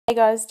Hey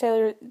guys,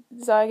 Taylor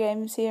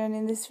Zygames here, and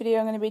in this video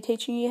I'm going to be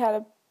teaching you how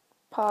to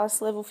pass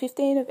level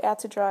 15 of Out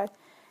to Dry.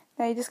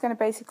 Now you're just going to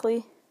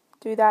basically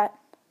do that,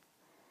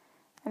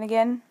 and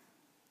again,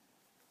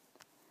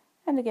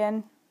 and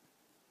again.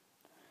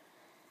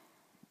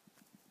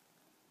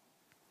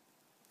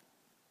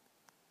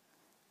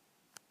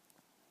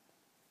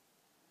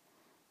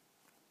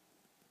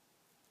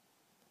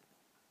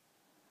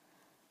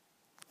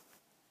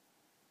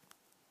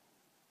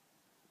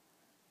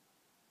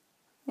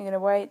 You're going to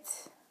wait.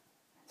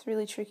 It's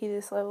really tricky,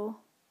 this level.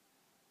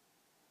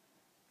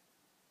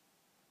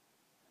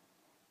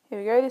 Here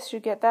we go, this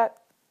should get that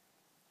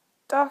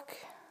duck.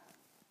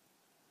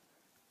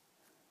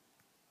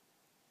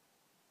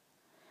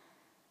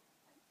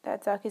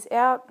 That duck is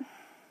out.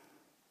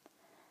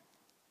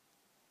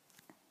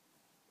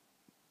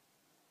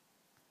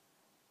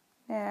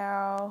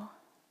 Now,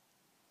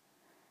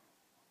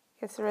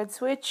 gets the red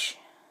switch.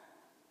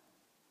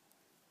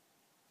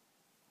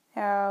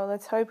 Now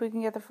let's hope we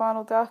can get the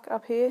final duck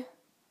up here.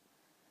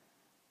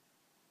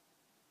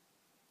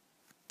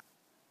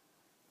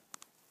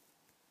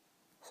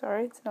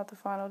 Sorry, it's not the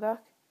final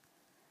duck.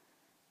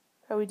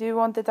 But we do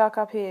want the duck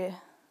up here.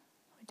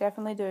 We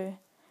definitely do.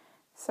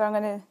 So I'm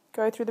going to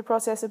go through the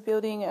process of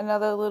building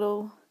another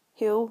little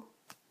hill.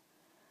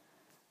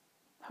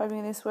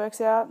 Hoping this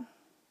works out.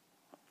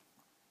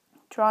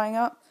 Drying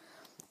up.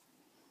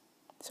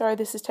 Sorry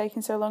this is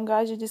taking so long,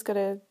 guys. You just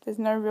gotta, there's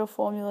no real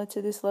formula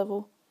to this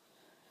level.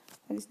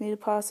 I just need to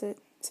pass it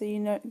so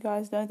you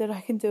guys know that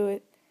I can do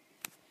it.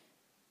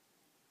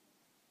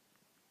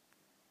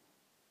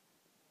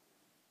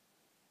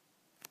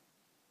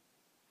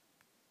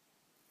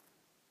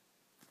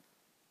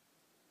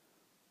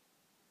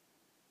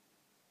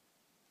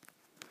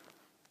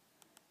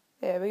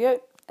 There we go,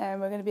 and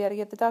we're going to be able to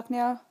get the duck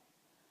now.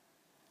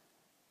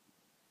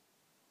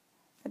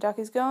 The duck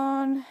is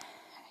gone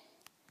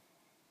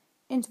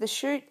into the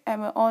chute,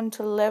 and we're on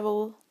to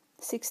level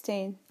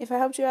 16. If I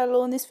helped you out at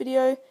all in this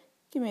video,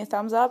 give me a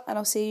thumbs up, and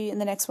I'll see you in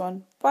the next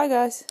one. Bye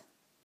guys.